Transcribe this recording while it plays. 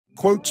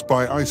Quotes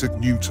by Isaac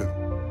Newton.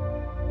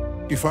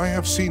 If I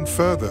have seen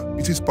further,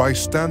 it is by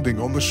standing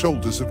on the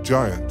shoulders of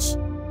giants.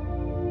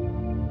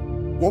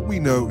 What we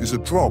know is a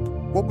drop,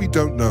 what we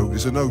don't know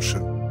is an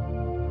ocean.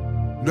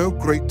 No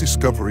great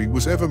discovery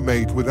was ever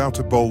made without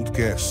a bold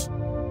guess.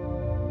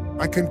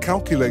 I can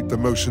calculate the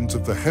motions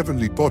of the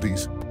heavenly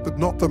bodies, but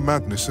not the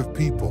madness of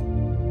people.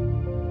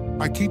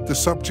 I keep the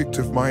subject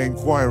of my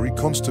inquiry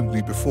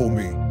constantly before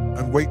me,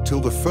 and wait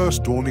till the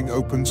first dawning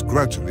opens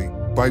gradually,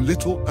 by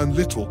little and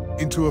little,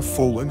 into a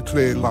full and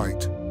clear light.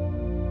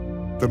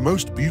 The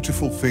most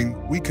beautiful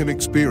thing we can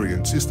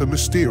experience is the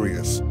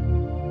mysterious.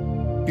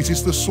 It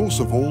is the source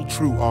of all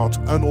true art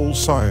and all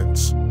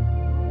science.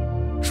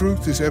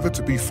 Truth is ever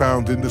to be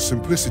found in the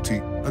simplicity,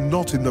 and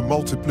not in the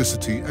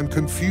multiplicity and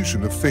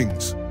confusion of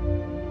things.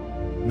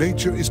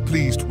 Nature is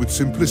pleased with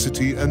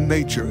simplicity, and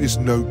nature is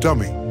no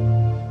dummy.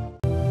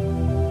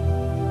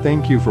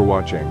 Thank you for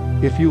watching.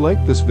 If you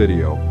liked this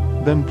video,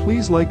 then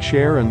please like,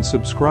 share and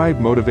subscribe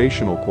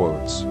motivational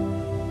quotes.